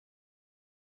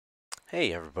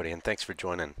Hey everybody, and thanks for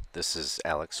joining. This is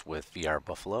Alex with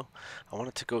VRBuffalo. I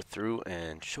wanted to go through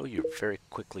and show you very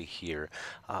quickly here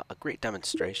a great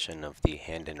demonstration of the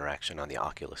hand interaction on the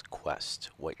Oculus Quest.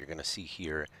 What you're going to see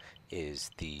here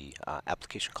is the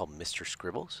application called Mr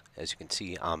Scribbles. As you can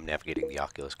see, I'm navigating the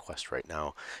Oculus Quest right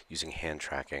now using hand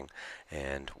tracking,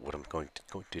 and what I'm going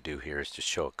to do here is just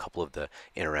show a couple of the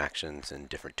interactions and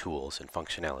different tools and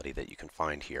functionality that you can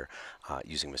find here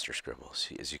using Mr Scribbles.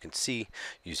 As you can see,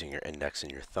 using your index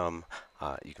and your thumb,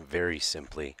 you can very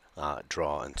simply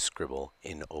draw and scribble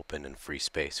in open and free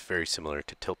space, very similar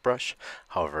to Tilt Brush.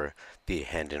 However, the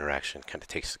hand interaction kind of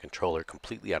takes the controller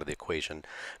completely out of the equation,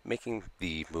 making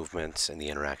the movements and the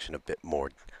interaction a bit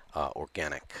more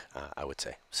organic, I would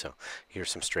say. So here's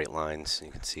some straight lines, and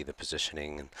you can see the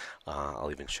positioning, and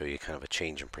I'll even show you kind of a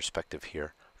change in perspective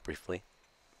here briefly.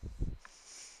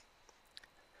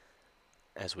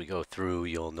 As we go through,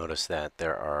 you'll notice that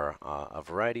there are a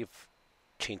variety of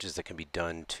changes that can be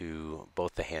done to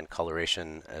both the hand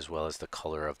coloration as well as the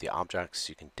color of the objects.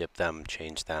 You can dip them,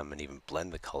 change them, and even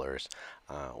blend the colors,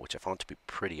 which I found to be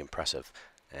pretty impressive.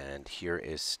 And here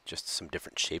is just some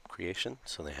different shape creation.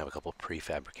 So they have a couple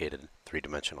prefabricated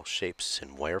three-dimensional shapes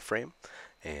in wireframe,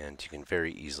 and you can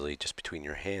very easily, just between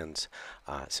your hands,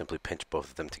 simply pinch both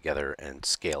of them together and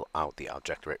scale out the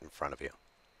object right in front of you.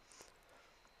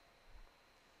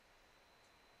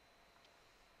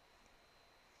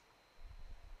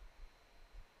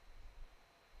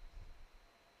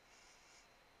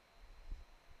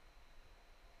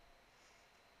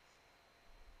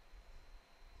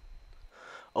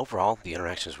 Overall, the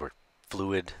interactions were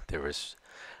fluid. There was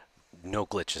no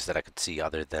glitches that I could see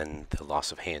other than the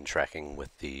loss of hand tracking with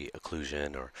the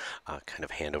occlusion or kind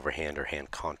of hand over hand or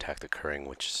hand contact occurring,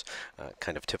 which is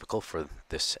kind of typical for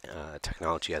this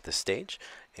technology at this stage.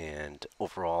 And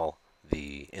overall,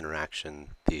 the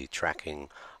interaction, the tracking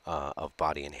of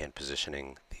body and hand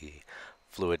positioning, the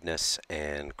fluidness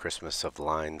and crispness of the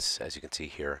lines, as you can see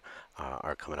here,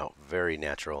 are coming out very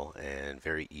natural and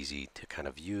very easy to kind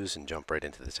of use and jump right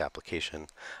into this application.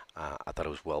 I thought it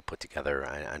was well put together.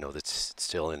 I know that's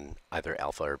still in either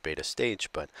alpha or beta stage,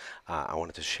 but I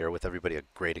wanted to share with everybody a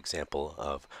great example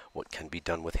of what can be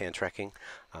done with hand tracking.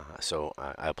 So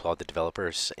I applaud the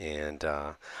developers, and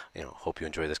hope you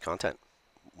enjoy this content.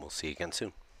 We'll see you again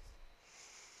soon.